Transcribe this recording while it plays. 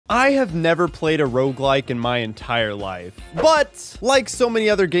I have never played a roguelike in my entire life, but like so many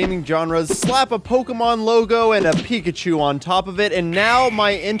other gaming genres, slap a Pokemon logo and a Pikachu on top of it, and now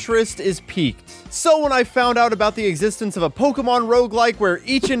my interest is piqued. So when I found out about the existence of a Pokemon Roguelike where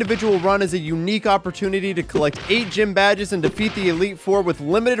each individual run is a unique opportunity to collect 8 gym badges and defeat the Elite Four with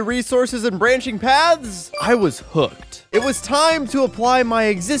limited resources and branching paths, I was hooked. It was time to apply my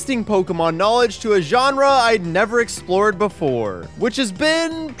existing Pokemon knowledge to a genre I'd never explored before, which has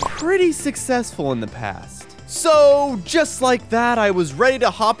been pretty successful in the past. So, just like that, I was ready to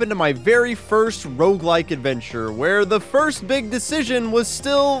hop into my very first roguelike adventure, where the first big decision was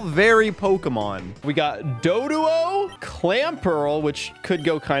still very Pokemon. We got Doduo, Clamperl, which could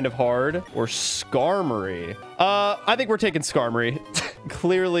go kind of hard, or Skarmory. I think we're taking Skarmory.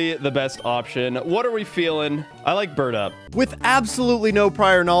 Clearly the best option. What are we feeling? I like Bird Up. With absolutely no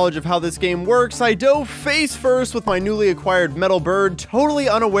prior knowledge of how this game works, I dove face first with my newly acquired Metal Bird, totally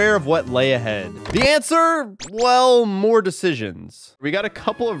unaware of what lay ahead. The answer? Well, more decisions. We got a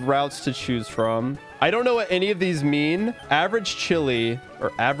couple of routes to choose from. I don't know what any of these mean. Average chili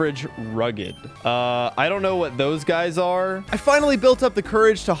or average rugged. I don't know what those guys are. I finally built up the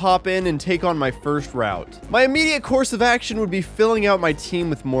courage to hop in and take on my first route. My immediate course of action would be filling out my team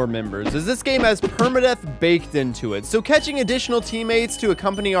with more members, as this game has permadeath baked into it, so catching additional teammates to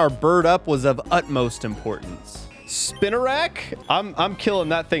accompany our bird up was of utmost importance. Spinarak? I'm killing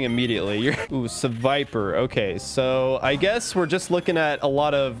that thing immediately. Ooh, Seviper. Okay, so I guess we're just looking at a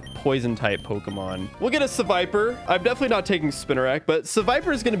lot of poison type Pokemon. We'll get a Seviper. I'm definitely not taking Spinarak, but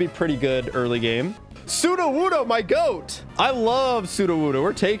Seviper is going to be pretty good early game. Sudowoodo, my goat. I love Sudowoodo.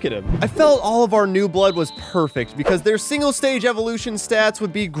 We're taking him. I felt all of our new blood was perfect because their single stage evolution stats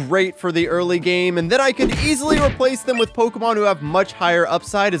would be great for the early game, and then I could easily replace them with Pokemon who have much higher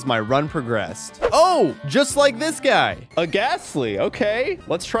upside as my run progressed. Oh, just like this guy. A Ghastly. Okay,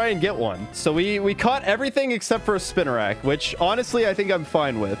 let's try and get one. So we caught everything except for a Spinarak, which honestly I think I'm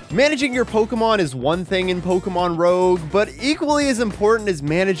fine with. Managing your Pokemon is one thing in Pokemon Rogue, but equally as important is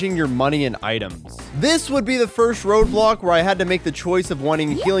managing your money and items. This would be the first roadblock where I had to make the choice of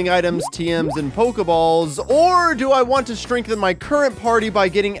wanting healing items, TMs, and Pokeballs, or do I want to strengthen my current party by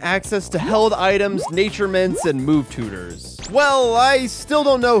getting access to held items, nature mints, and move tutors? Well, I still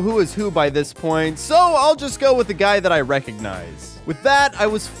don't know who is who by this point, so I'll just go with the guy that I recognize. With that, I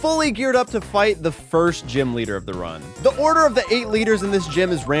was fully geared up to fight the first gym leader of the run. The order of the 8 leaders in this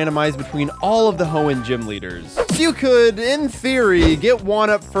gym is randomized between all of the Hoenn gym leaders. So you could, in theory, get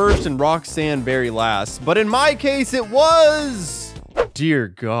Juan up first and Roxanne very last, but in my case, it was... Dear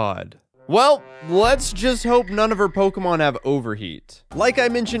God. Well, let's just hope none of her Pokemon have overheat. Like I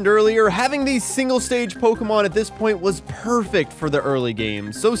mentioned earlier, having these single stage Pokemon at this point was perfect for the early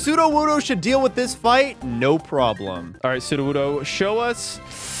game, so Sudowoodo should deal with this fight no problem. All right, Sudowoodo, show us.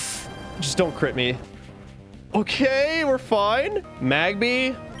 Just don't crit me. Okay, we're fine.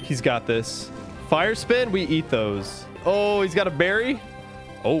 Magby, he's got this. Fire Spin, we eat those. Oh, he's got a berry.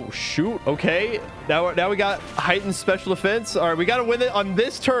 Oh, shoot. Okay. Now we got heightened special defense. All right, we got to win it on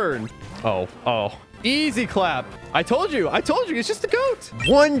this turn. Oh. Easy clap. I told you. It's just a goat.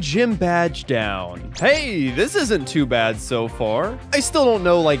 1 gym badge down. Hey, this isn't too bad so far. I still don't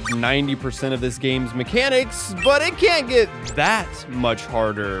know like 90% of this game's mechanics, but it can't get that much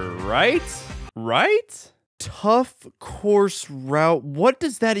harder, right? Right? Tough course route. What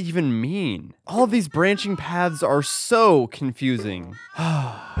does that even mean? All of these branching paths are so confusing.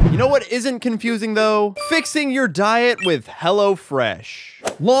 You know what isn't confusing though? Fixing your diet with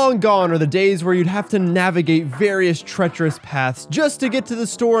HelloFresh. Long gone are the days where you'd have to navigate various treacherous paths just to get to the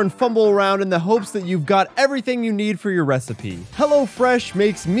store and fumble around in the hopes that you've got everything you need for your recipe. HelloFresh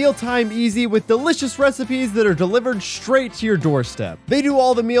makes mealtime easy with delicious recipes that are delivered straight to your doorstep. They do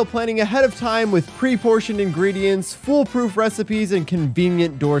all the meal planning ahead of time with pre-portioned ingredients, foolproof recipes, and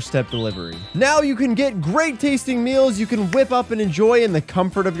convenient doorstep delivery. Now you can get great tasting meals you can whip up and enjoy in the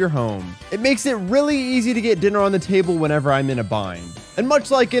comfort of your home. It makes it really easy to get dinner on the table whenever I'm in a bind. And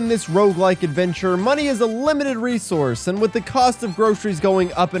much like in this roguelike adventure, money is a limited resource, and with the cost of groceries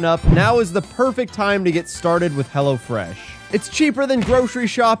going up and up, now is the perfect time to get started with HelloFresh. It's cheaper than grocery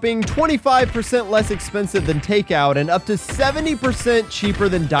shopping, 25% less expensive than takeout, and up to 70% cheaper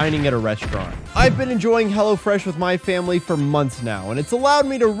than dining at a restaurant. I've been enjoying HelloFresh with my family for months now, and it's allowed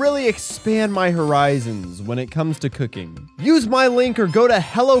me to really expand my horizons when it comes to cooking. Use my link or go to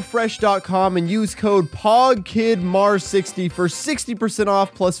HelloFresh.com and use code POGKIDMAR60 for 60%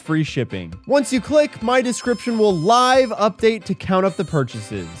 off plus free shipping. Once you click, my description will live update to count up the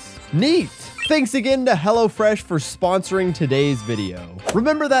purchases. Neat! Thanks again to HelloFresh for sponsoring today's video.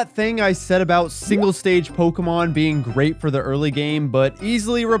 Remember that thing I said about single stage Pokemon being great for the early game, but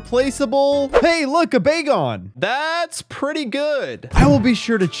easily replaceable? Hey, look, a Bagon. That's pretty good. I will be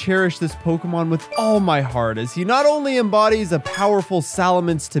sure to cherish this Pokemon with all my heart, as he not only embodies a powerful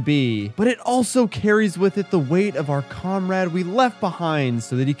Salamence to be, but it also carries with it the weight of our comrade we left behind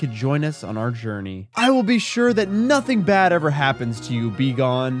so that he could join us on our journey. I will be sure that nothing bad ever happens to you,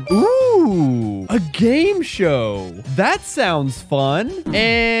 Begone. Ooh, a game show. That sounds fun.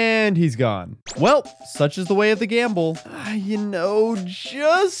 And he's gone. Well, such is the way of the gamble. You know,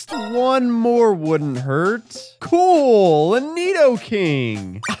 just one more wouldn't hurt. Cool, a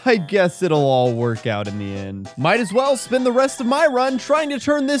Nidoking. I guess it'll all work out in the end. Might as well spend the rest of my run trying to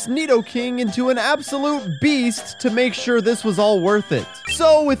turn this Nidoking into an absolute beast to make sure this was all worth it.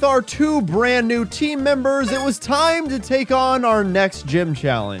 So with our 2 brand new team members, it was time to take on our next gym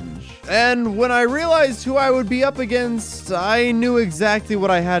challenge. And when I realized who I would be up against, I knew exactly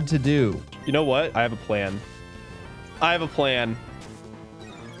what I had to do. You know what? I have a plan. I have a plan.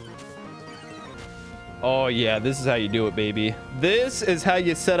 Oh yeah, this is how you do it, baby. This is how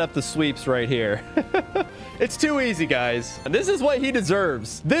you set up the sweeps right here. It's too easy, guys. And this is what he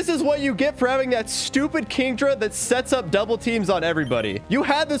deserves. This is what you get for having that stupid Kingdra that sets up double teams on everybody. You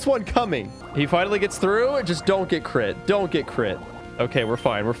had this one coming. He finally gets through. Just don't get crit. Don't get crit. Okay, we're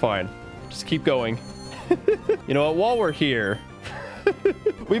fine. We're fine. Just keep going. You know what? While we're here,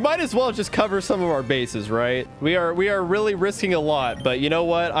 we might as well just cover some of our bases, right? We are really risking a lot, but you know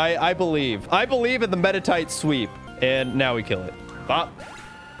what? I believe in the Metatite sweep, and now we kill it. Bop.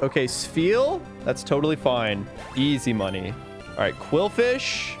 Okay, Spheal. That's totally fine. Easy money. All right,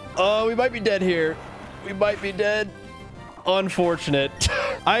 Quillfish. Oh, we might be dead here. We might be dead. Unfortunate.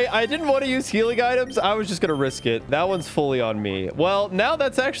 I didn't want to use healing items. I was just gonna risk it. That one's fully on me. Well, now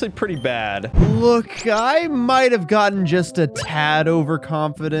that's actually pretty bad. Look, I might have gotten just a tad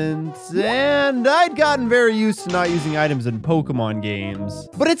overconfident, and I'd gotten very used to not using items in Pokemon games.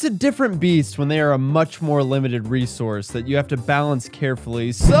 But it's a different beast when they are a much more limited resource that you have to balance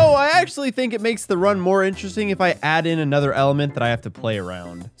carefully. So I actually think it makes the run more interesting if I add in another element that I have to play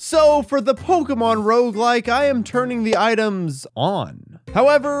around. So for the Pokemon Roguelike, I am turning the items on.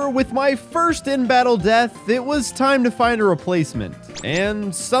 However, with my first in-battle death, it was time to find a replacement.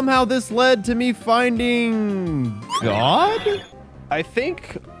 And somehow this led to me finding... God? I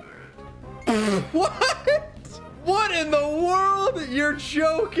think... What? What in the world? You're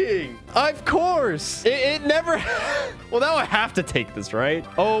joking. Of course. It never... Well, now I have to take this, right?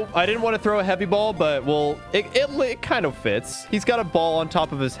 Oh, I didn't want to throw a heavy ball, but, well, it kind of fits. He's got a ball on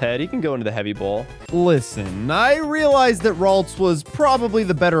top of his head. He can go into the heavy ball. Listen, I realized that Ralts was probably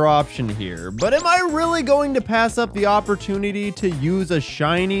the better option here, but am I really going to pass up the opportunity to use a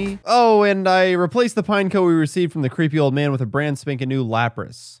shiny? Oh, and I replaced the Pineco we received from the creepy old man with a brand spanking new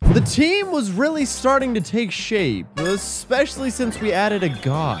Lapras. The team was really starting to take shape, especially since we added a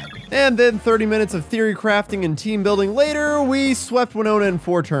god. And then 30 minutes of theory crafting and team building later, we swept Winona in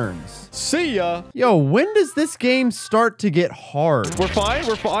 4 turns. See ya. Yo, when does this game start to get hard? We're fine.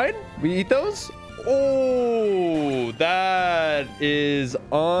 We're fine. We eat those. Oh, that is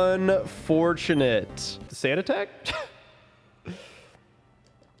unfortunate. The sand attack?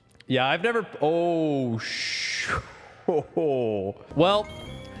 Yeah, I've never... Oh, well...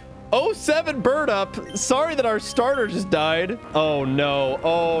 07 bird up. Sorry that our starter just died. Oh no.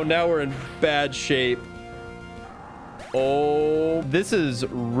 Oh, now we're in bad shape. Oh, this is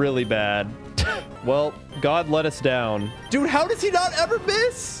really bad. Well, God let us down. Dude, how does he not ever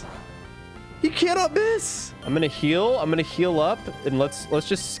miss? He cannot miss. I'm gonna heal. I'm gonna heal up, and let's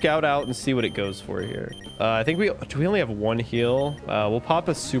just scout out and see what it goes for here. I think do we only have 1 heal? We'll pop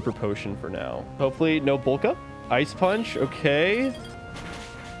a super potion for now. Hopefully no bulk up. Ice punch. Okay.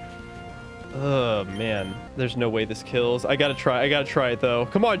 Oh man, there's no way this kills. I gotta try it though.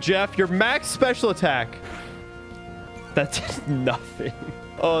 Come on, Jeff, your max special attack. That did nothing.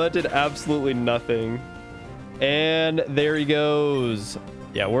 Oh, that did absolutely nothing. And there he goes.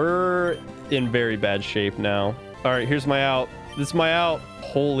 Yeah, we're in very bad shape now. All right, here's my out. This is my out.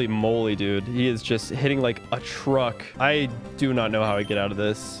 Holy moly, dude. He is just hitting like a truck. I do not know how I get out of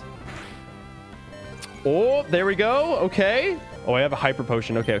this. Oh, there we go. Okay. Oh, I have a hyper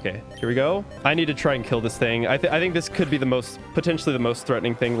potion. Okay. Here we go. I need to try and kill this thing. I think this could be potentially the most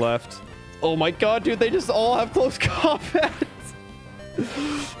threatening thing left. Oh my god, dude, they just all have close combat.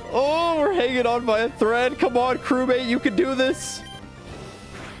 Oh, we're hanging on by a thread. Come on, crewmate, you can do this.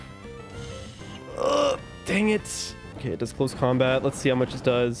 Dang it. Okay, it does close combat. Let's see how much it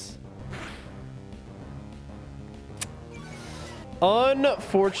does.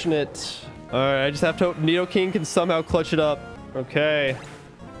 Unfortunate. All right, I just have to hope Nidoking can somehow clutch it up. Okay.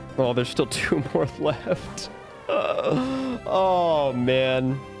 Oh, there's still 2 more left. Oh,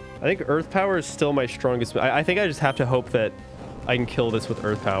 man. I think Earth Power is still my strongest. I think I just have to hope that I can kill this with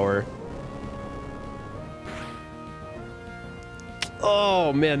Earth Power.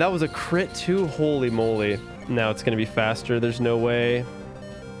 Oh, man, that was a crit too. Holy moly. Now it's going to be faster. There's no way.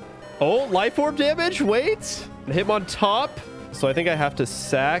 Oh, Life Orb damage. Wait. Hit him on top. So I think I have to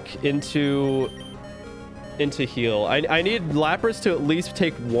sack into heal. I need Lapras to at least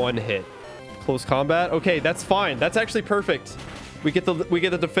take 1 hit. Close combat. Okay, that's fine. That's actually perfect. We get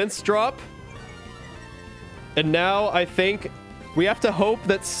the defense drop. And now I think we have to hope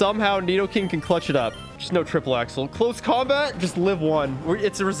that somehow Nidoking can clutch it up. Just no triple axle. Close combat, just live 1.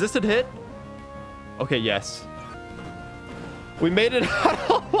 It's a resisted hit. Okay, yes. We made it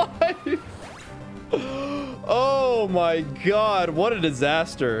out alive. Oh my god, what a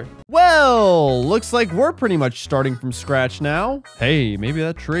disaster. Well, looks like we're pretty much starting from scratch now. Hey, maybe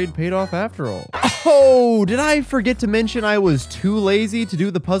that trade paid off after all. Oh, did I forget to mention I was too lazy to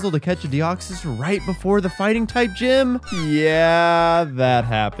do the puzzle to catch a Deoxys right before the fighting type gym? Yeah, that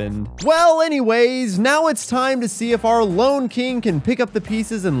happened. Well, anyways, now it's time to see if our Lone King can pick up the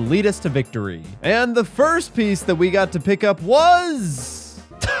pieces and lead us to victory. And the first piece that we got to pick up was...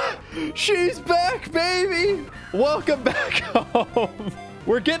 She's back, baby! Welcome back home.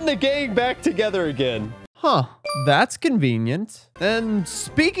 We're getting the gang back together again. Huh, that's convenient. And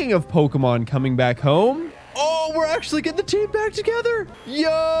speaking of Pokemon coming back home... Oh, we're actually getting the team back together.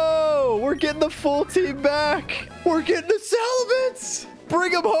 Yo, we're getting the full team back. We're getting the Salamence.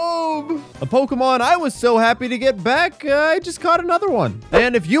 Bring them home. A Pokemon I was so happy to get back, I just caught another one.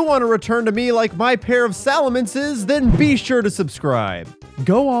 And if you want to return to me like my pair of Salamences, then be sure to subscribe.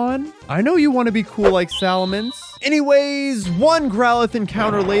 Go on. I know you want to be cool like Salamence. Anyways, one Growlithe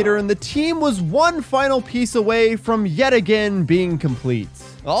encounter later, and the team was one final piece away from yet again being complete.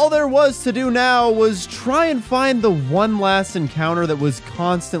 All there was to do now was try and find the one last encounter that was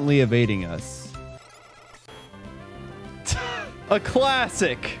constantly evading us. A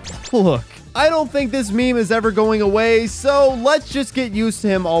classic. Look, I don't think this meme is ever going away, so let's just get used to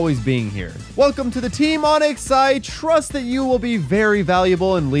him always being here. Welcome to the team, Onyx. I trust that you will be very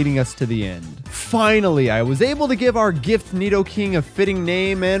valuable in leading us to the end. Finally, I was able to give our gift Nidoking a fitting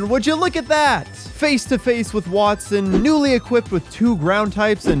name, and would you look at that? Face to face with Watson, newly equipped with 2 ground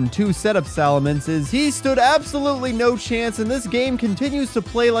types and 2 setup Salamences, he stood absolutely no chance, and this game continues to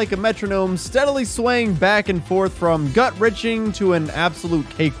play like a metronome, steadily swaying back and forth from gut-wrenching to an absolute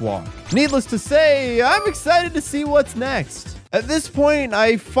cakewalk. Needless to say, I'm excited to see what's next. At this point,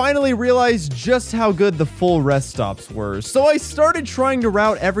 I finally realized just how good the full rest stops were, so I started trying to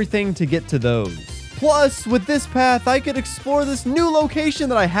route everything to get to those. Plus, with this path, I could explore this new location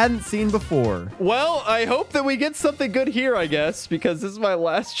that I hadn't seen before. Well, I hope that we get something good here, I guess, because this is my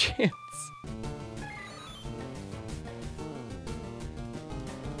last chance.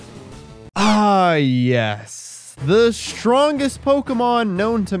 Ah, yes. The strongest Pokemon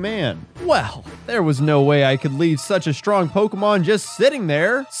known to man. Well, there was no way I could leave such a strong Pokemon just sitting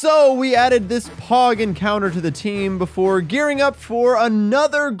there. So we added this Pog encounter to the team before gearing up for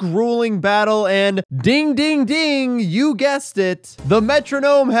another grueling battle, and ding ding ding, you guessed it. The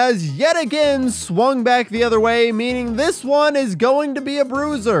metronome has yet again swung back the other way, meaning this one is going to be a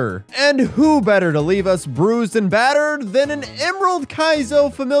bruiser. And who better to leave us bruised and battered than an Emerald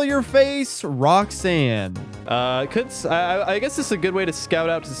Kaizo familiar face, Roxanne. I guess this is a good way to scout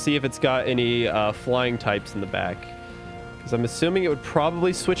out to see if it's got any flying types in the back, because I'm assuming it would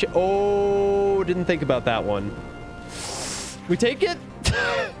probably switch it. Oh, didn't think about that one. We take it.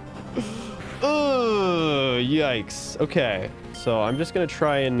 Oh, yikes. Okay, so I'm just gonna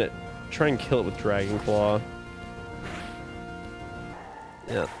try and kill it with Dragon Claw.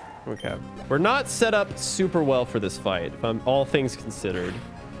 Yeah. Okay. We're not set up super well for this fight, all things considered.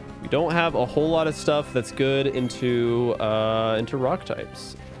 We don't have a whole lot of stuff that's good into rock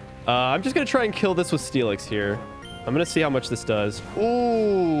types. I'm just gonna try and kill this with Steelix here. I'm gonna see how much this does.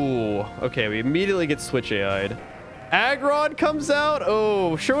 Ooh, okay, we immediately get switch AI'd. Aggron comes out.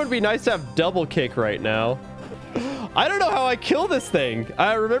 Oh, sure would be nice to have double kick right now. I don't know how I kill this thing.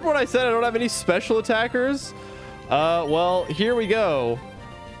 I remember when I said I don't have any special attackers. Well, here we go.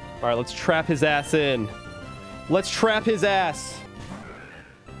 All right, let's trap his ass in. Let's trap his ass.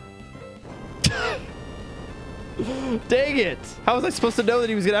 Dang it! How was I supposed to know that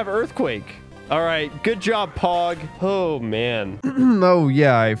he was gonna have Earthquake? All right, good job, Pog. Oh, man. Oh,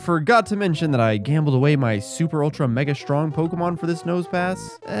 yeah, I forgot to mention that I gambled away my super ultra mega strong Pokemon for this nose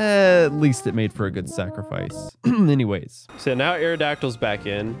pass. At least it made for a good sacrifice. Anyways. So now Aerodactyl's back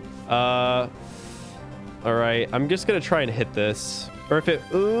in. All right, I'm just going to try and hit this. Or if it...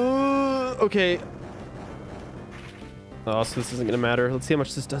 okay. Oh, so this isn't going to matter. Let's see how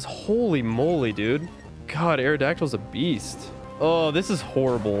much this does. Holy moly, dude. God, Aerodactyl's a beast. Oh, this is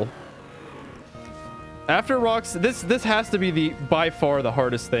horrible. After rocks, this has to be by far the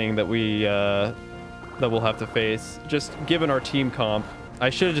hardest thing that we'll have to face. Just given our team comp, I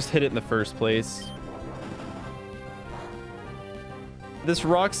should have just hit it in the first place. This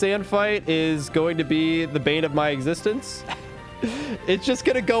rock sand fight is going to be the bane of my existence. It's just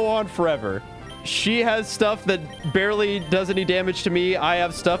gonna go on forever. She has stuff that barely does any damage to me. I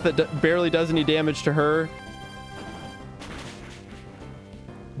have stuff that barely does any damage to her.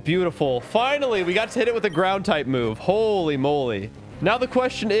 Beautiful. Finally, we got to hit it with a ground type move. Holy moly. Now the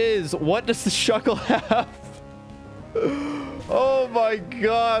question is, what does the Shuckle have? Oh my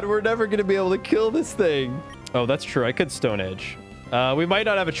god, we're never going to be able to kill this thing. Oh, that's true. I could Stone Edge. We might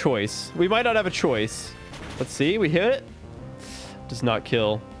not have a choice. We might not have a choice. Let's see. We hit it. Does not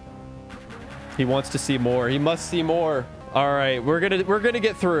kill. He wants to see more. He must see more. All right, we're gonna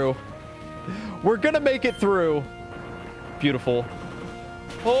get through. We're gonna make it through. Beautiful.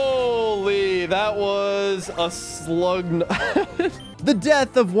 Holy, that was a slug. The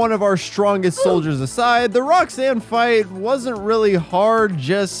death of one of our strongest soldiers aside, the Roxanne fight wasn't really hard,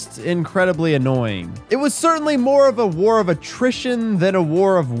 just incredibly annoying. It was certainly more of a war of attrition than a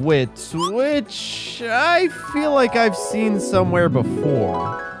war of wit, which I feel like I've seen somewhere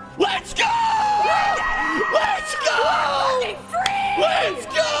before. Let's go! Let's go! We're fucking free! Let's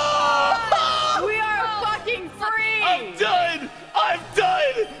go! We are fucking free! I'm done! I'm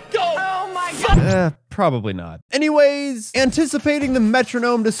done! Go! Oh my god! Probably not. Anyways, anticipating the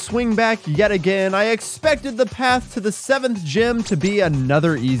metronome to swing back yet again, I expected the path to the 7th gym to be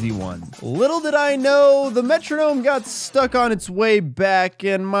another easy one. Little did I know, the metronome got stuck on its way back,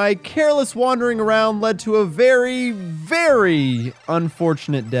 and my careless wandering around led to a very, very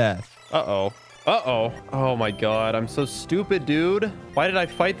unfortunate death. Uh-oh. Uh-oh. Oh my god, I'm so stupid, dude. Why did I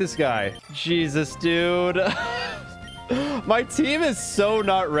fight this guy? Jesus, dude. My team is so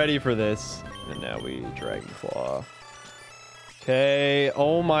not ready for this. And now we Dragon Claw. Okay.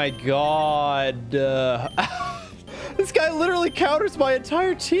 Oh my god. This guy literally counters my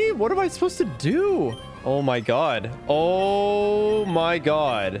entire team. What am I supposed to do? Oh my god. Oh my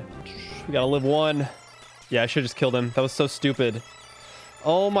god. We gotta live one. Yeah, I should have just killed him. That was so stupid.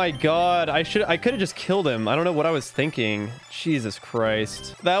 Oh my god. I could have just killed him. I don't know what I was thinking. Jesus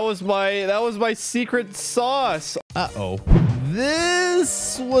Christ. That was my secret sauce. Uh-oh.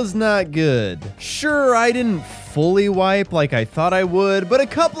 This was not good. Sure, I didn't fully wipe like I thought I would, but a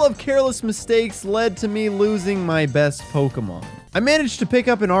couple of careless mistakes led to me losing my best Pokemon. I managed to pick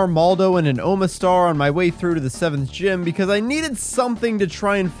up an Armaldo and an Omastar on my way through to the 7th gym because I needed something to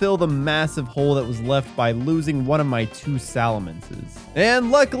try and fill the massive hole that was left by losing one of my 2 Salamances.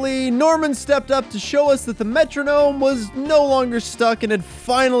 And luckily, Norman stepped up to show us that the metronome was no longer stuck and had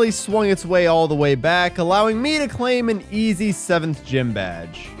finally swung its way all the way back, allowing me to claim an easy 7th gym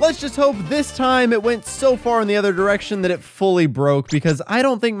badge. Let's just hope this time it went so far in the other direction that it fully broke, because I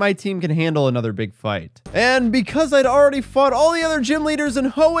don't think my team can handle another big fight. And because I'd already fought all the other gym leaders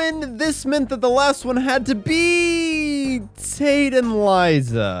in Hoenn, this meant that the last one had to be Tate and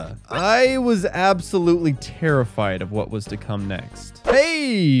Liza. I was absolutely terrified of what was to come next.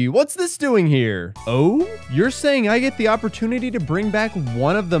 Hey, what's this doing here? Oh, you're saying I get the opportunity to bring back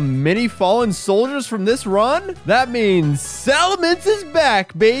one of the many fallen soldiers from this run? That means Salamence is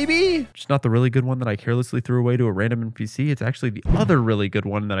back, baby. It's not the really good one that I carelessly threw away to a random NPC. It's actually the other really good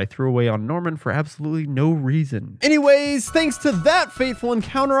one that I threw away on Norman for absolutely no reason. Anyways, thanks to that fateful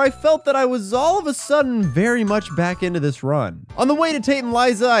encounter, I felt that I was all of a sudden very much back into this run. On the way to Tate and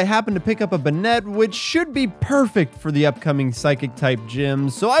Liza, I happened to pick up a Banette, which should be perfect for the upcoming Psychic type gym,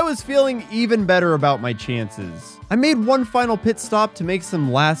 so I was feeling even better about my chances. I made one final pit stop to make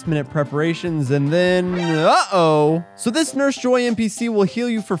some last minute preparations, and then, uh-oh. So this Nurse Joy NPC will heal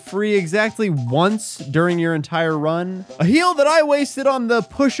you for free exactly once during your entire run. A heal that I wasted on the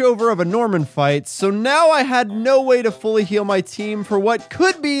pushover of a Norman fight, so now I had no way to fully heal my team for what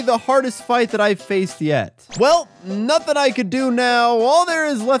could be the hardest fight that I've faced yet. Well, nothing I could do now. All there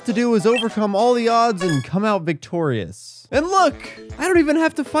is left to do is overcome all the odds and come out victorious. And look, I don't even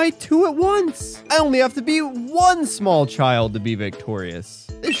have to fight 2 at once. I only have to be 1 small child to be victorious.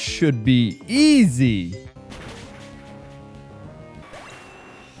 This should be easy.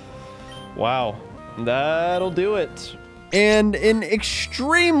 Wow. That'll do it. And in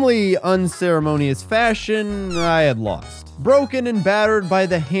extremely unceremonious fashion, I had lost. Broken and battered by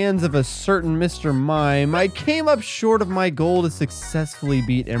the hands of a certain Mr. Mime, I came up short of my goal to successfully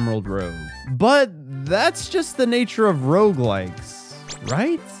beat Emerald Rogue. But that's just the nature of roguelikes,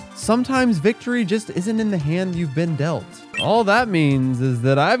 right? Sometimes victory just isn't in the hand you've been dealt. All that means is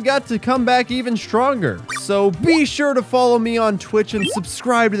that I've got to come back even stronger. So be sure to follow me on Twitch and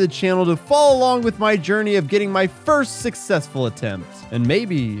subscribe to the channel to follow along with my journey of getting my first successful attempt. And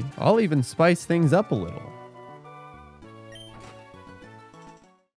maybe I'll even spice things up a little.